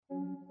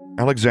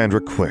Alexandra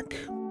Quick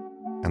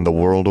and the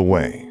World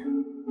Away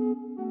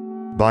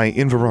by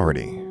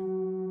Inverarity.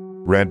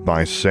 Read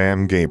by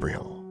Sam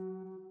Gabriel.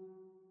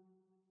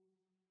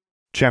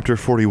 Chapter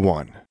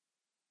 41.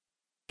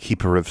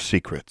 Keeper of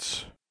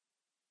Secrets.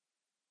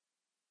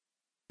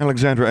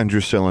 Alexandra and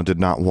Drusilla did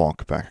not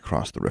walk back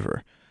across the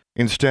river.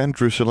 Instead,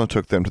 Drusilla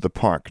took them to the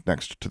park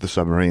next to the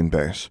submarine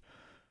base.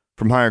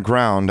 From higher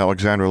ground,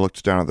 Alexandra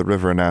looked down at the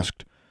river and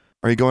asked,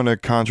 "Are you going to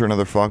conjure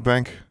another fog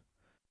bank?"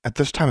 "At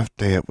this time of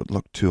day it would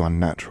look too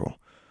unnatural.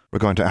 We're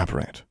going to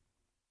apparate."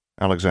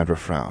 Alexandra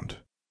frowned.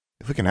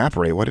 "If we can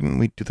apparate, why didn't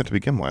we do that to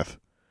begin with?"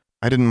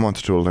 "I didn't want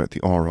to alert the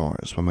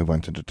Aurors when we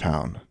went into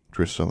town,"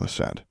 Drusilla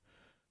said.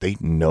 "They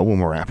know when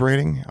we're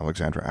apparating?"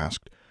 Alexandra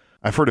asked.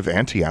 "I've heard of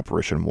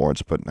anti-apparition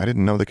wards, but I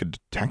didn't know they could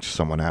detect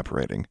someone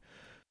apparating."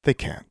 "They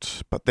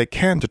can't, but they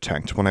can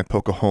detect when I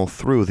poke a hole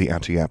through the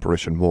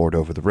anti-apparition ward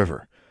over the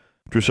river."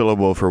 Drusilla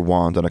wove her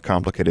wand in a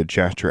complicated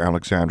gesture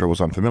Alexandra was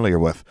unfamiliar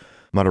with,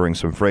 muttering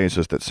some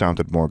phrases that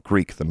sounded more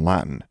Greek than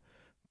Latin.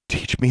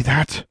 "Teach me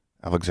that,"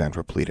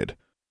 Alexandra pleaded.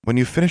 "When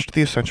you've finished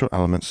the Essential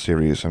Elements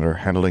series and are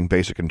handling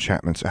basic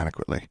enchantments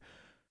adequately."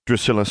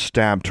 Drusilla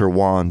stabbed her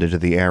wand into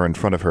the air in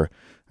front of her,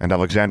 and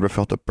Alexandra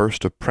felt a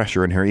burst of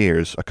pressure in her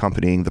ears,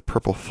 accompanying the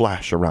purple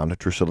flash around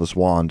Drusilla's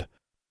wand.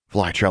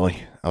 "Fly,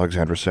 Charlie,"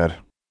 Alexandra said.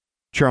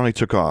 Charlie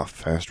took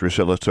off as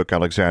Drusilla took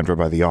Alexandra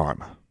by the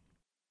arm.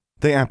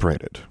 They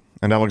apparated,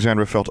 and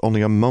Alexandra felt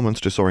only a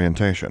moment's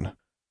disorientation.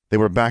 They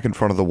were back in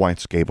front of the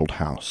white-gabled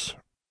house.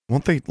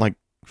 "Won't they,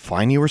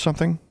 find you or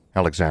something?"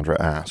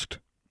 Alexandra asked.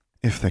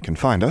 "If they can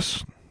find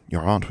us.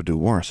 Your aunt would do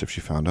worse if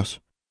she found us."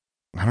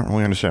 "I don't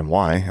really understand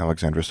why,"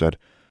 Alexandra said.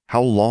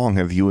 "How long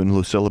have you and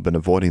Lucilla been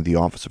avoiding the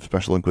Office of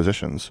Special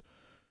Inquisitions?"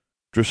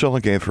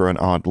 Drusilla gave her an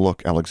odd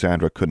look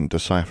Alexandra couldn't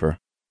decipher.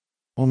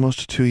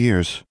 "Almost 2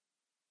 years.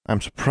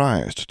 I'm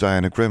surprised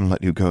Diana Grimm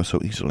let you go so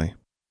easily."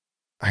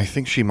 "I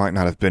think she might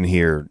not have been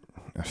here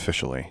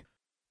officially."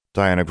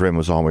 Diana Grimm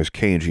was always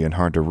cagey and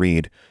hard to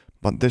read,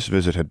 but this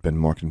visit had been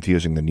more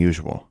confusing than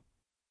usual.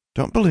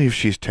 "Don't believe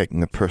she's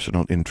taking a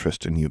personal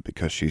interest in you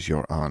because she's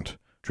your aunt,"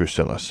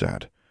 Drusilla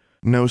said.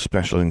 "No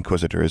Special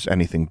Inquisitor is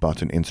anything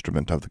but an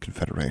instrument of the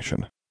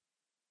Confederation."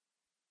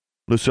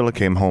 Lucilla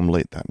came home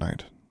late that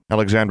night.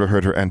 Alexandra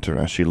heard her enter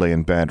as she lay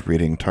in bed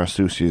reading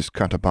Tarsusi's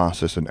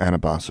Catabasis and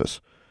Anabasis.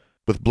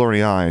 With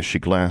blurry eyes, she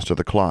glanced at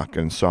the clock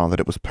and saw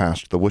that it was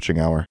past the witching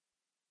hour.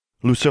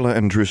 Lucilla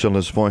and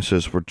Drusilla's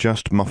voices were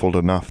just muffled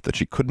enough that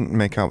she couldn't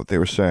make out what they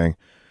were saying.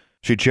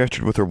 She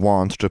gestured with her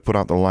wand to put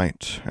out the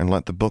light and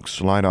let the book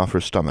slide off her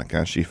stomach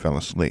as she fell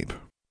asleep.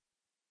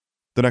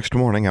 The next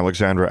morning,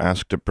 Alexandra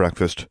asked at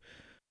breakfast,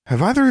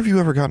 "Have either of you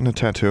ever gotten a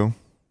tattoo?"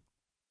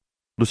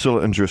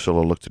 Lucilla and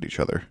Drusilla looked at each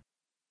other.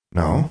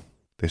 "No,"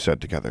 they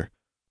said together.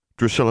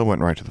 Drusilla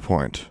went right to the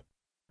point.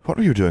 "What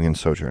were you doing in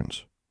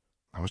Sojourns?"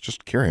 "I was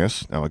just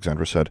curious,"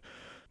 Alexandra said.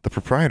 "The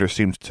proprietor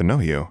seemed to know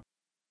you."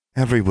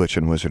 "Every witch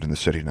and wizard in the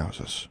city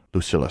knows us,"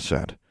 Lucilla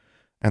said.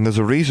 "And there's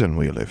a reason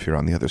we live here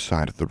on the other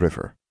side of the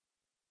river."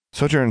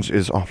 "Sojourns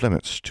is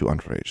off-limits to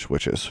underage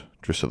witches,"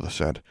 Drusilla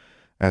said,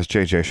 "as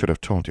JJ should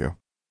have told you."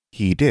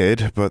 "He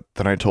did, but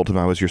then I told him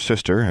I was your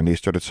sister, and he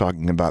started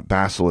talking about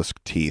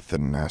basilisk teeth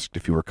and asked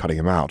if you were cutting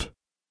him out."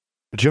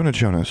 "Jonah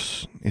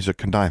Jonas is a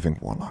conniving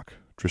warlock,"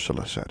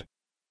 Drusilla said.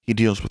 "He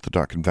deals with the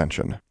Dark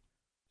Convention."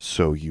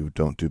 "So you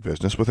don't do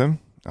business with him?"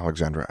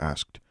 Alexandra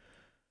asked.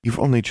 "You've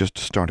only just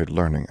started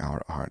learning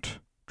our art,"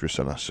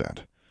 Drusilla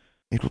said.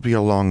 "It will be a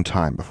long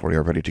time before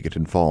you're ready to get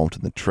involved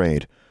in the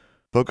trade.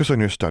 Focus on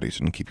your studies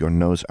and keep your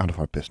nose out of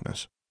our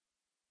business."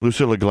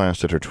 Lucilla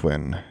glanced at her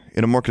twin.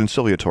 In a more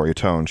conciliatory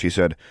tone, she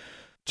said,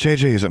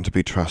 "JJ isn't to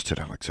be trusted,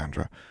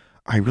 Alexandra.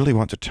 I really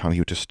want to tell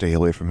you to stay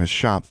away from his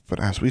shop, but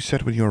as we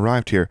said when you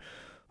arrived here,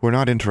 we're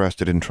not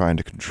interested in trying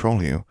to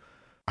control you.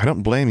 I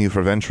don't blame you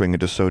for venturing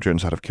into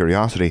Sojourns out of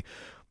curiosity,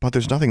 but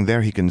there's nothing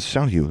there he can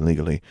sell you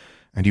legally,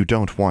 and you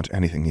don't want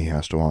anything he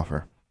has to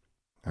offer."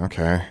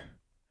 "Okay."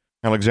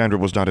 Alexandra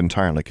was not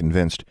entirely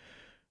convinced.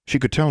 She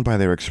could tell by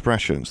their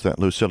expressions that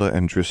Lucilla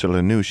and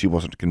Drusilla knew she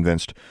wasn't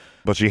convinced,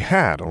 but she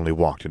had only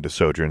walked into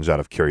Sojourns out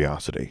of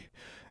curiosity,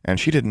 and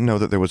she didn't know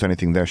that there was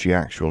anything there she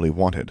actually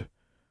wanted.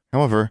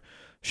 However,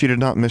 she did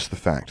not miss the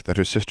fact that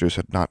her sisters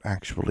had not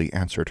actually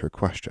answered her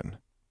question.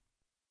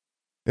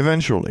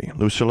 Eventually,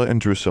 Lucilla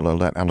and Drusilla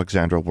let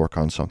Alexandra work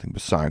on something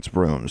besides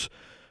brooms.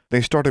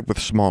 They started with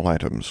small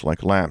items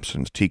like lamps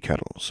and tea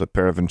kettles, a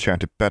pair of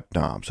enchanted bed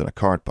knobs, and a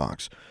card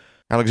box.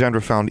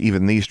 Alexandra found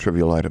even these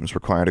trivial items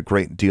required a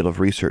great deal of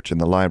research in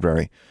the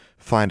library,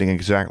 finding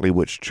exactly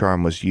which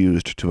charm was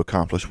used to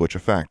accomplish which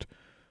effect.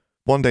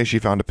 One day she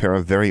found a pair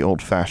of very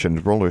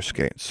old-fashioned roller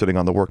skates sitting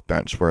on the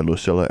workbench where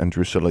Lucilla and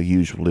Drusilla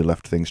usually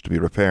left things to be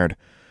repaired.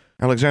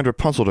 Alexandra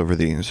puzzled over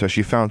these as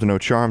she found no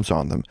charms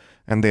on them,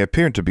 and they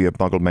appeared to be of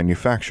Muggle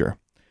manufacture.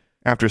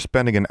 After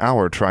spending an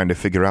hour trying to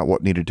figure out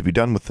what needed to be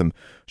done with them,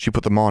 she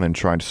put them on and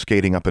tried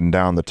skating up and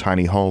down the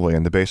tiny hallway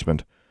in the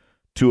basement.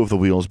 2 of the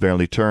wheels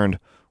barely turned,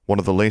 one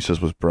of the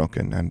laces was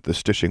broken, and the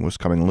stitching was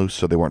coming loose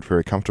so they weren't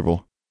very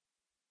comfortable.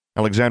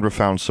 Alexandra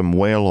found some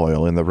whale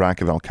oil in the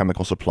rack of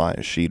alchemical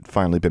supplies she'd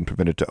finally been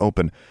permitted to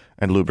open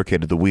and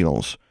lubricated the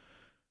wheels.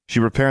 She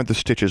repaired the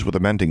stitches with a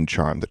mending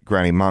charm that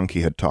Granny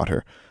Monkey had taught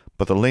her,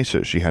 but the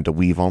laces she had to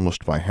weave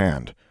almost by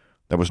hand.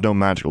 There was no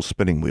magical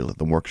spinning wheel at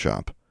the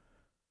workshop.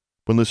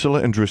 When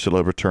Lucilla and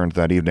Drusilla returned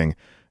that evening,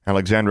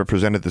 Alexandra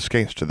presented the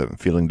skates to them,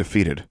 feeling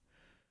defeated.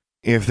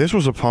 If this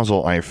was a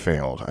puzzle, I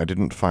failed. I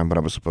didn't find what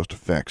I was supposed to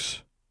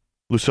fix.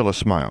 Lucilla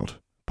smiled.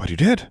 But you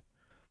did.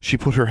 She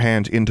put her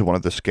hand into one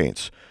of the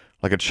skates,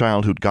 like a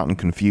child who'd gotten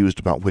confused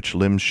about which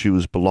limb's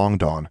shoes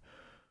belonged on.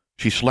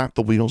 She slapped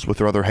the wheels with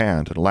her other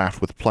hand and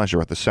laughed with pleasure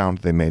at the sound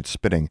they made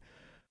spinning.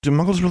 Do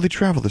muggles really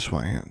travel this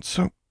way? It's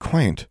so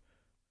quaint.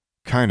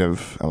 Kind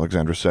of,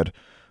 Alexandra said,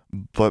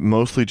 but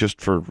mostly just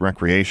for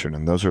recreation,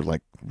 and those are,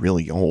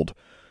 really old.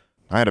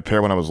 I had a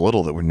pair when I was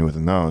little that were newer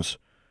than those.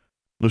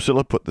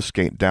 Lucilla put the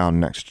skate down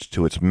next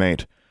to its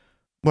mate.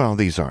 Well,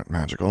 these aren't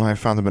magical. I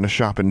found them in a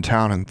shop in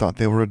town and thought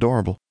they were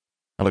adorable.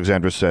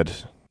 Alexandra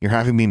said, You're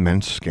having me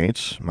mend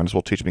skates? Might as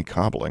well teach me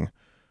cobbling.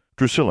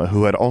 Drusilla,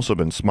 who had also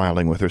been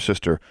smiling with her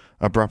sister,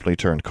 abruptly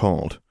turned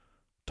cold.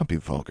 Don't be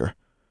vulgar.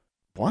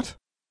 What?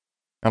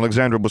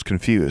 Alexandra was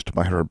confused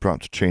by her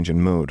abrupt change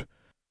in mood.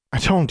 I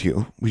told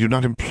you, we do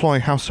not employ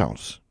house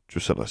elves,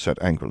 Drusilla said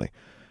angrily,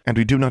 and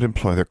we do not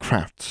employ their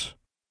crafts.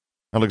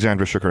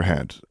 Alexandra shook her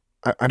head.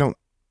 I don't...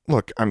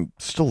 Look, I'm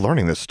still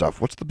learning this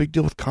stuff. What's the big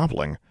deal with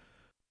cobbling?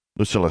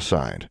 Lucilla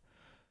sighed.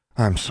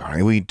 I'm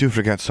sorry, we do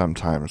forget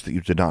sometimes that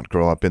you did not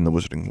grow up in the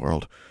wizarding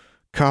world.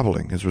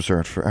 Cobbling is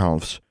reserved for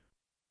elves.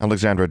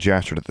 Alexandra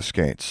gestured at the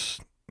skates.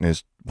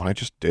 Is what I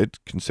just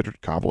did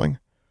considered cobbling?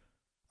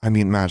 I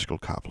mean magical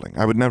cobbling.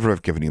 I would never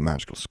have given you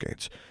magical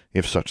skates,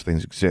 if such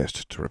things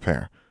exist, to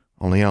repair.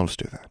 Only elves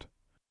do that.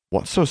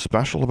 What's so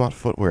special about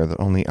footwear that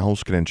only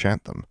elves can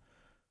enchant them?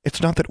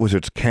 It's not that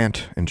wizards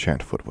can't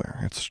enchant footwear.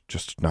 It's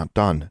just not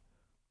done.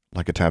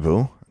 Like a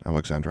taboo?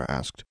 Alexandra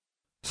asked.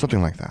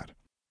 Something like that.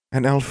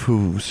 An elf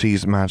who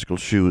sees magical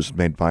shoes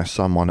made by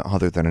someone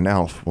other than an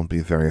elf won't be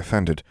very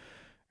offended,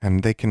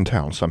 and they can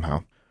tell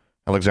somehow.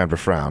 Alexandra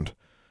frowned.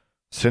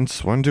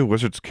 Since when do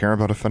wizards care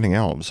about offending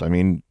elves? I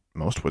mean,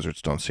 most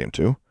wizards don't seem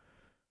to.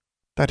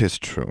 That is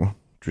true,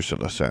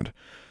 Drusilla said,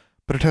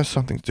 but it has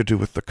something to do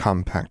with the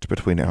compact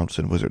between elves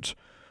and wizards.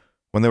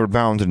 When they were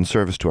bound in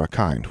service to our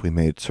kind, we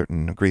made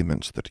certain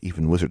agreements that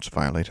even wizards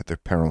violate at their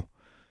peril.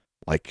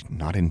 Like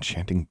not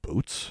enchanting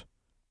boots?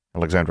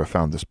 Alexandra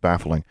found this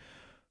baffling.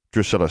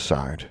 Drusilla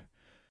sighed.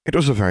 It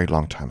was a very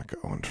long time ago,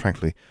 and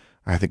frankly,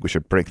 I think we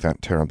should break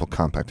that terrible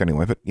compact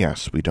anyway, but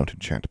yes, we don't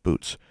enchant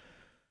boots.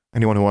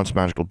 Anyone who wants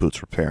magical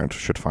boots repaired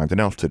should find an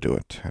elf to do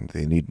it, and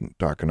they needn't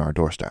darken our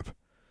doorstep.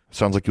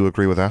 Sounds like you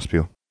agree with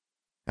Aspew.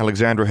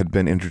 Alexandra had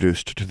been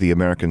introduced to the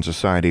American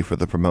Society for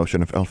the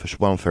Promotion of Elfish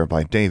Welfare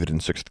by David in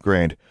 6th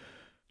grade.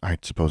 I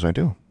suppose I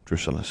do,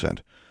 Drusilla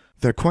said.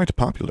 They're quite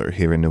popular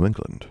here in New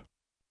England.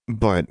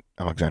 But,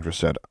 Alexandra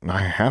said,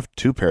 I have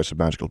 2 pairs of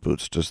magical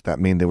boots. Does that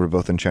mean they were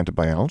both enchanted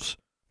by elves?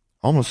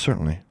 Almost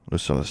certainly,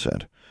 Lucilla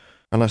said,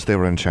 unless they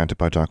were enchanted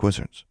by dark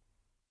wizards.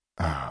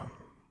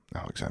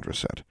 Alexandra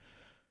said.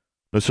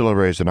 Lucilla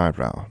raised an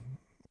eyebrow.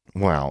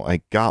 Well,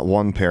 I got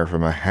 1 pair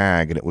from a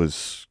hag, and it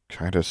was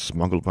kind of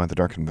smuggled by the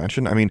Dark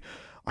Convention. I mean,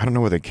 I don't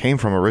know where they came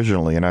from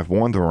originally, and I've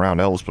worn them around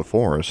elves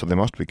before, so they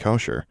must be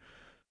kosher.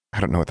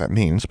 I don't know what that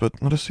means,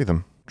 but let us see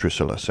them,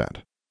 Drusilla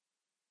said.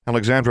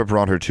 Alexandra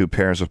brought her 2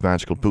 pairs of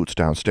magical boots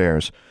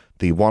downstairs,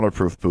 the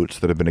waterproof boots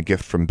that had been a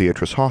gift from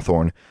Beatrice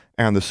Hawthorne,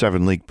 and the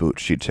 7-league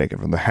boots she'd taken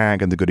from the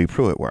hag and the Goody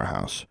Pruitt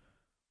warehouse.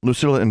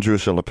 Lucilla and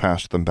Drusilla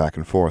passed them back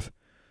and forth.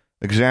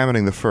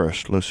 Examining the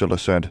first, Lucilla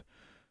said,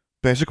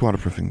 Basic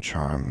waterproofing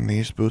charm.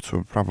 These boots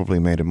were probably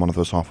made in one of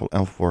those awful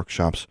elf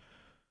workshops.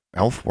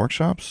 Elf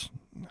workshops?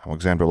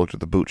 Alexandra looked at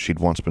the boots she'd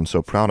once been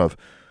so proud of.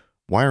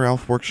 Why are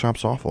elf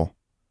workshops awful?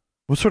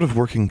 What sort of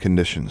working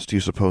conditions do you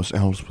suppose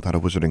elves without a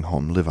wizarding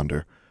home live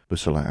under?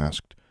 Lucilla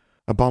asked.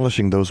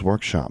 Abolishing those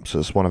workshops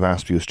is one of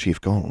Aspew's chief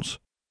goals.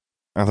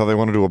 I thought they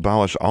wanted to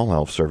abolish all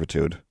elf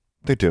servitude.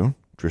 They do,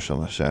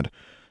 Drusilla said,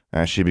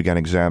 as she began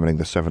examining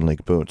the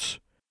 7-league boots.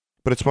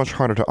 But it's much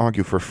harder to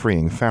argue for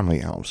freeing family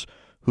elves,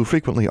 who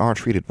frequently are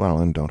treated well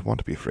and don't want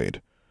to be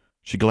freed.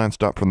 She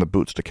glanced up from the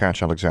boots to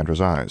catch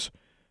Alexandra's eyes,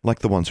 like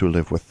the ones who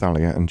live with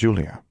Thalia and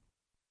Julia.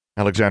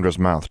 Alexandra's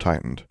mouth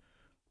tightened.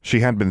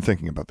 She had been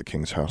thinking about the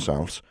king's house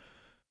elves.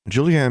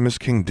 Julia and Miss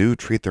King do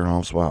treat their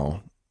elves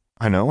well.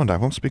 I know, and I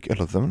won't speak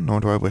ill of them, nor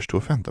do I wish to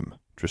offend them,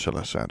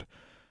 Drusilla said.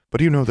 But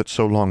you know that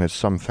so long as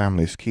some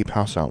families keep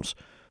house elves,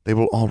 they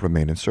will all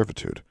remain in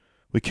servitude.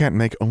 We can't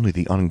make only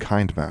the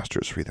unkind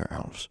masters free their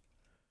elves.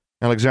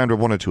 Alexandra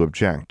wanted to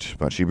object,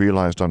 but she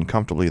realized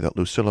uncomfortably that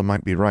Lucilla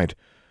might be right.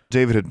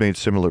 David had made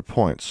similar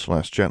points,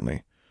 less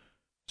gently.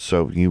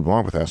 So you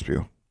are with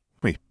Aspew?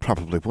 We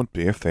probably would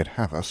be if they'd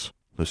have us,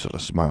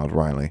 Lucilla smiled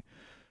wryly.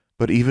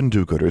 But even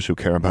do-gooders who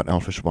care about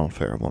elfish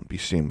welfare won't be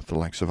seen with the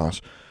likes of us,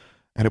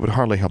 and it would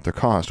hardly help their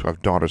cause to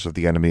have daughters of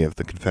the enemy of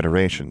the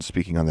Confederation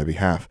speaking on their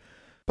behalf.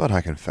 But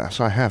I confess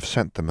I have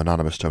sent them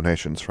anonymous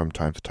donations from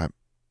time to time.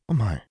 Oh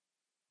my.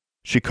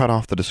 She cut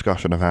off the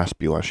discussion of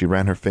Aspew as she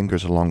ran her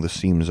fingers along the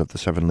seams of the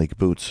 7-league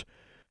boots.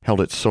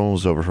 held its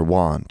soles over her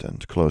wand,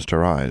 and closed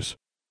her eyes.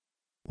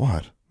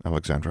 "What?"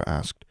 Alexandra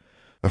asked,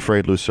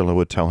 afraid Lucilla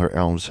would tell her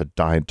elves had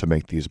died to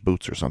make these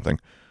boots or something.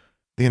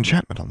 "The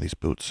enchantment on these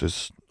boots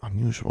is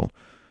unusual.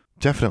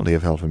 Definitely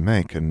of elven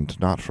make, and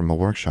not from a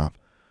workshop."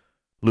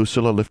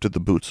 Lucilla lifted the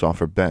boots off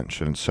her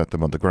bench and set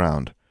them on the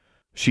ground.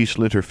 She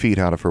slid her feet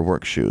out of her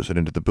work shoes and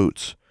into the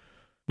boots.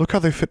 "Look how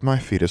they fit my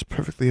feet as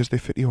perfectly as they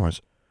fit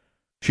yours."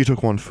 She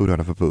took one foot out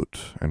of a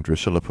boot, and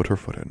Drusilla put her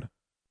foot in.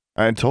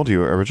 "I had told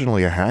you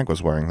originally a hag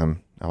was wearing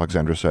them,"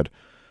 Alexandra said,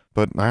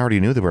 "but I already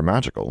knew they were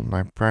magical, and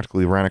I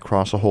practically ran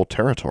across a whole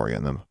territory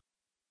in them."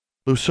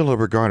 Lucilla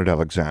regarded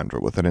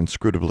Alexandra with an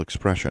inscrutable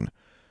expression.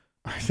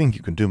 "I think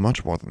you can do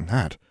much more than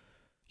that.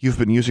 You've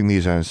been using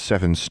these as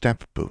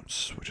 7-step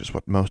boots, which is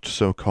what most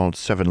so-called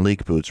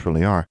 7-league boots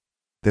really are.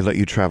 They let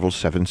you travel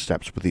 7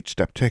 steps with each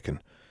step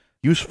taken.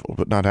 Useful,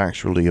 but not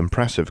actually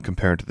impressive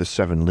compared to the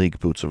 7-league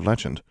boots of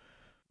legend."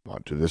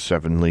 "What do the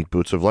 7-league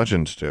boots of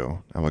legend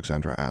do?"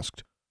 Alexandra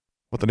asked.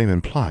 "What the name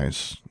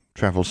implies.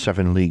 Travel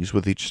 7 leagues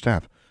with each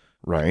step."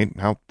 "Right.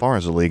 How far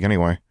is a league,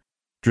 anyway?"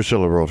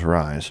 Drusilla rolled her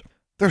eyes.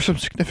 "There are some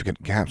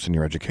significant gaps in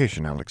your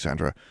education,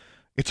 Alexandra.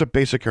 It's a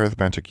basic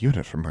arithmetic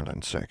unit, for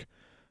Merlin's sake."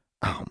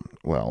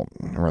 Well,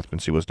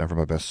 arithmancy was never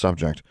my best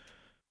subject."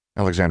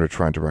 Alexandra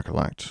tried to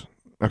recollect.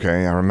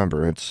 "Okay, I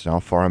remember. It's how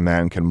far a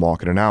man can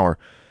walk in an hour,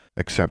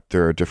 except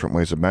there are different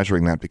ways of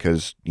measuring that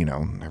because,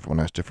 everyone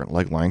has different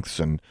leg lengths,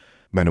 and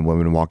men and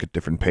women walk at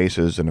different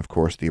paces, and of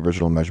course the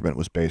original measurement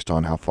was based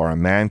on how far a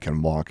man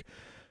can walk,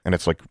 and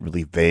it's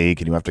really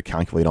vague, and you have to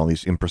calculate all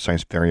these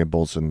imprecise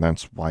variables, and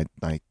that's why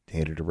I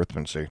hated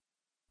arithmancy."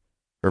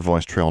 Her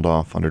voice trailed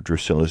off under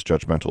Drusilla's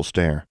judgmental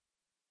stare.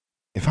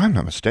 "If I'm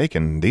not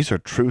mistaken, these are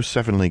true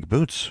 7-league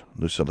boots,"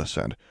 Lucilla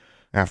said,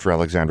 after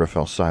Alexandra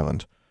fell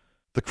silent.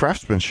 "The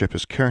craftsmanship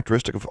is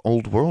characteristic of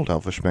old-world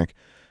elvish make,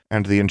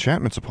 and the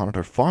enchantments upon it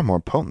are far more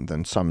potent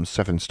than some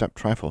 7-step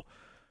trifle.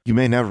 You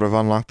may never have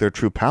unlocked their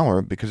true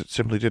power because it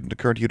simply didn't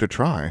occur to you to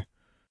try."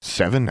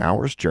 7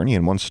 hours' journey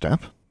in 1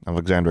 step?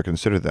 Alexandra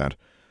considered that.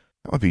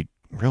 That would be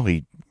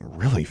really,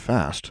 really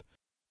fast.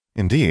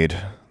 "Indeed.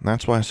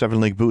 That's why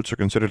 7-league boots are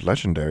considered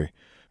legendary,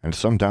 and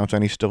some doubt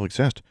any still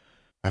exist.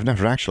 I've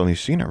never actually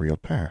seen a real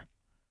pair."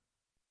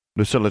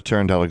 Lucilla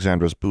turned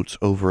Alexandra's boots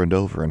over and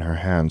over in her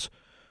hands.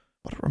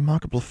 "What a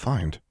remarkable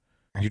find.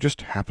 And you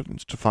just happened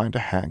to find a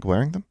hag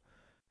wearing them?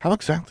 How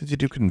exactly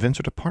did you convince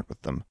her to part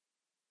with them?"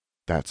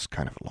 "That's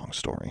kind of a long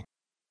story."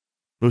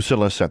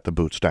 Lucilla set the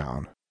boots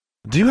down.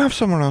 "Do you have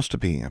somewhere else to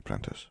be,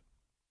 apprentice?"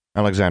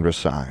 Alexandra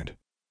sighed.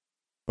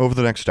 Over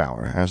the next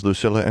hour, as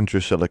Lucilla and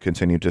Drusilla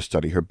continued to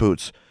study her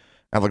boots,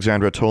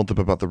 Alexandra told them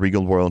about the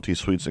Regal Royalty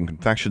Sweets and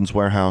Confections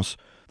warehouse,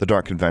 the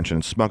Dark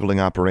Convention smuggling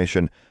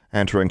operation,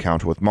 and her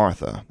encounter with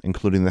Martha,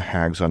 including the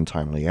hag's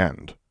untimely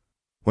end.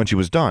 When she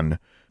was done,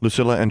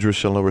 Lucilla and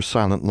Drusilla were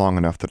silent long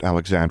enough that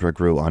Alexandra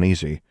grew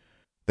uneasy.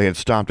 They had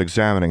stopped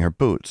examining her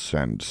boots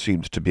and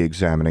seemed to be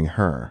examining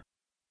her.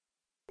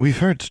 "We've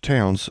heard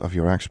tales of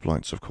your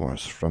exploits, of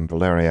course, from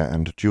Valeria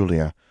and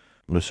Julia,"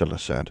 Lucilla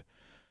said,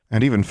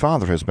 "and even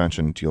Father has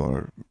mentioned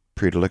your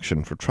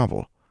predilection for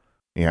trouble."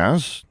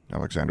 "Yes?"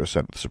 Alexandra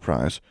said with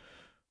surprise.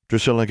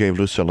 Drusilla gave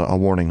Lucilla a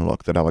warning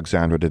look that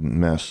Alexandra didn't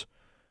miss.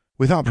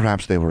 "We thought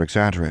perhaps they were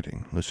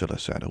exaggerating," Lucilla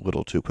said, a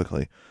little too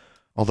quickly.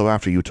 "Although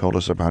after you told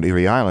us about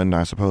Erie Island,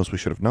 I suppose we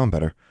should have known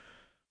better.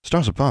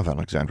 Stars above,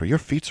 Alexandra, your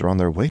feats are on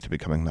their way to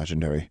becoming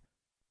legendary."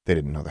 They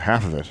didn't know the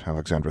half of it,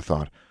 Alexandra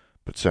thought,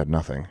 but said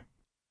nothing.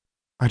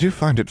 "I do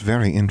find it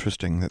very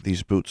interesting that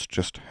these boots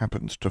just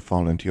happened to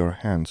fall into your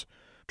hands,"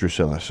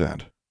 Drusilla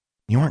said.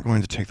 "You aren't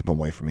going to take them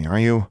away from me, are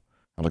you?"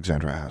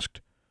 Alexandra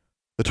asked.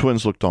 The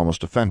twins looked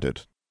almost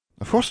offended.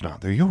 "Of course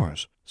not, they're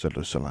yours," said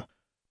Lucilla.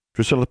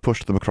 Drusilla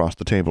pushed them across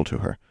the table to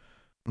her.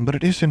 "But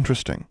it is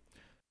interesting.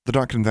 The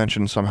Dark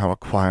Convention somehow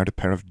acquired a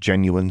pair of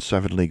genuine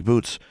 7-league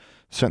boots,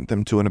 sent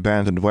them to an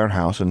abandoned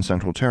warehouse in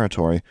Central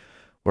Territory,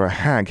 where a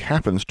hag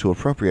happens to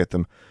appropriate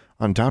them,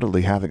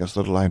 undoubtedly having as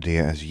little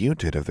idea as you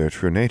did of their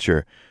true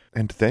nature,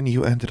 and then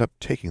you ended up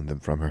taking them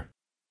from her."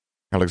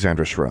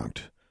 Alexandra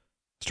shrugged.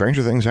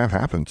 "Stranger things have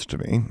happened to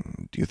me.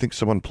 Do you think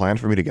someone planned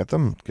for me to get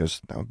them?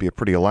 Because that would be a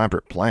pretty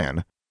elaborate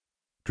plan."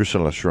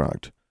 Drusilla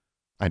shrugged.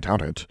 "I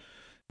doubt it.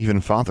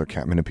 Even Father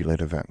can't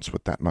manipulate events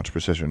with that much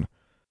precision."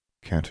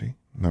 "Can't he?"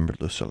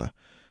 murmured Lucilla,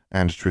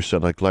 and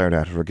Drusilla glared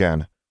at her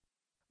again.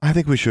 "I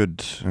think we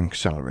should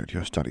accelerate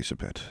your studies a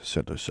bit,"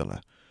 said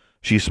Lucilla.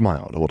 She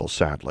smiled a little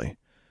sadly.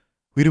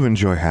 "We do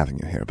enjoy having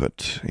you here,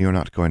 but you're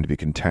not going to be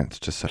content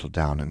to settle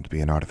down and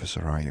be an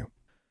artificer, are you?"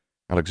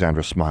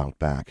 Alexandra smiled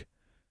back.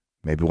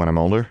 "Maybe when I'm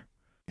older?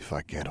 If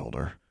I get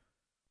older.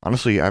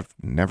 Honestly, I've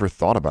never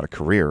thought about a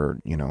career or,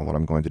 what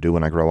I'm going to do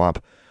when I grow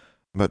up.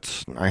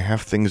 But I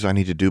have things I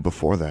need to do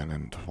before then,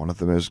 and one of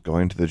them is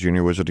going to the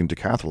Junior Wizarding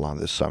Decathlon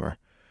this summer."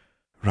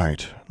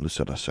 "Right,"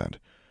 Lucilla said.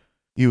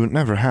 "You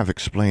never have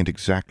explained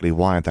exactly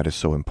why that is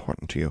so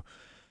important to you,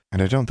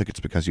 and I don't think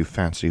it's because you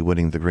fancy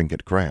winning the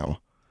Gringotts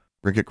Grail."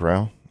 "Gringotts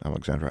Grail?"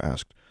 Alexandra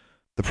asked.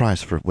 "The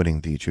prize for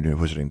winning the Junior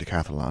Wizarding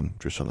Decathlon,"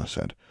 Drusilla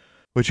said.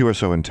 "Which you are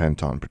so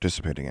intent on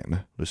participating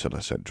in,"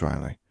 Lucilla said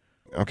dryly.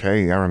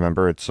 Okay, I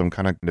remember. It's some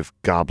kind of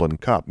goblin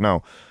cup.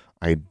 No,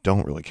 I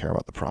don't really care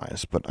about the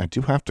prize, but I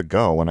do have to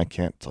go, and I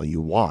can't tell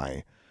you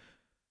why.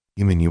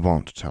 You mean you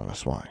won't tell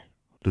us why?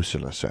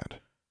 Lucilla said.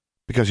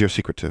 Because you're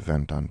secretive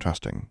and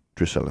untrusting,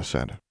 Drusilla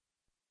said.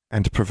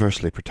 And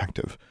perversely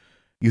protective.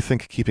 You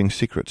think keeping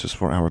secrets is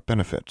for our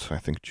benefit. I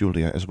think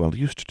Julia is well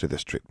used to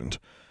this treatment.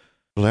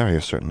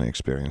 Valeria certainly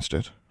experienced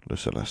it,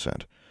 Lucilla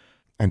said.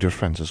 And your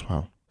friends as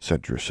well,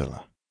 said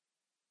Drusilla.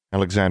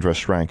 Alexandra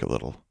shrank a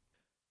little.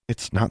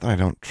 It's not that I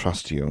don't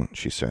trust you,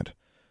 she said,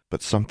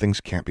 but some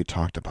things can't be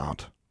talked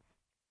about.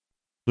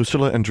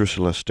 Lucilla and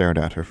Drusilla stared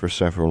at her for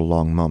several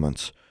long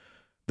moments.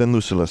 Then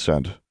Lucilla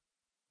said,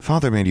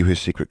 Father made you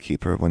his secret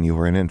keeper when you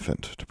were an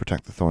infant to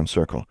protect the Thorn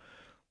Circle,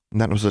 and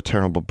that was a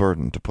terrible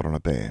burden to put on a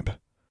babe.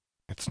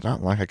 It's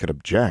not like I could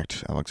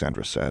object,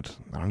 Alexandra said.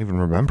 I don't even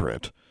remember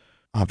it.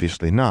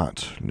 Obviously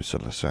not,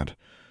 Lucilla said,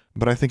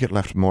 but I think it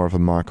left more of a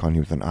mark on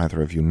you than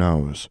either of you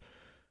knows.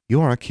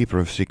 You are a keeper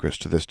of secrets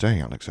to this day,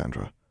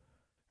 Alexandra.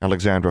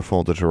 Alexandra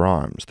folded her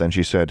arms. Then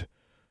she said,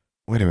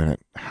 Wait a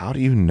minute, how do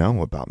you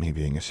know about me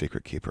being a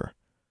secret keeper?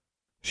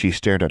 She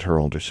stared at her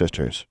older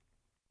sisters.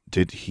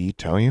 Did he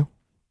tell you?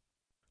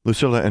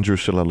 Lucilla and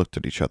Drusilla looked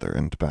at each other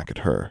and back at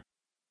her.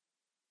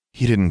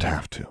 He didn't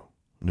have to,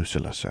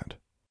 Lucilla said.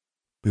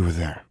 We were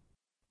there,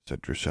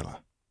 said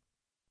Drusilla.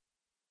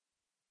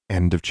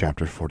 End of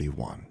chapter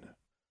 41.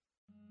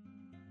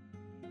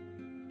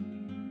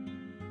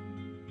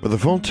 For the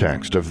full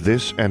text of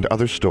this and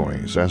other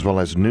stories, as well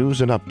as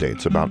news and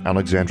updates about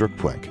Alexandra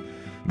Quick,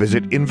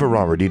 visit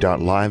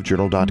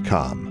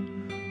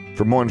Inverarity.livejournal.com.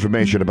 For more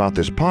information about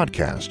this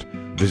podcast,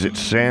 visit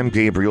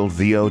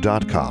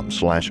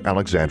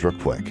samgabrielvo.com/Alexandra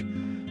Quick.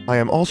 I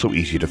am also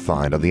easy to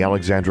find on the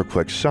Alexandra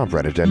Quick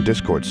subreddit and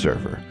Discord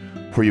server,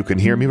 where you can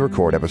hear me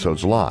record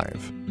episodes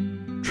live.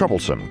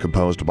 Troublesome,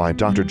 composed by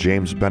Dr.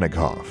 James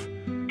Benighoff.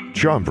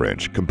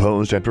 Charmbridge,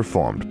 composed and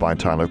performed by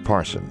Tyler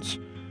Parsons.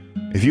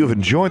 If you have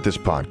enjoyed this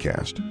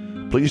podcast,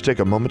 please take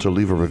a moment to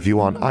leave a review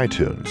on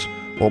iTunes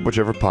or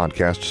whichever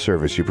podcast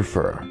service you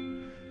prefer.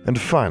 And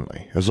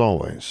finally, as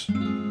always,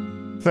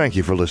 thank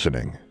you for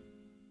listening.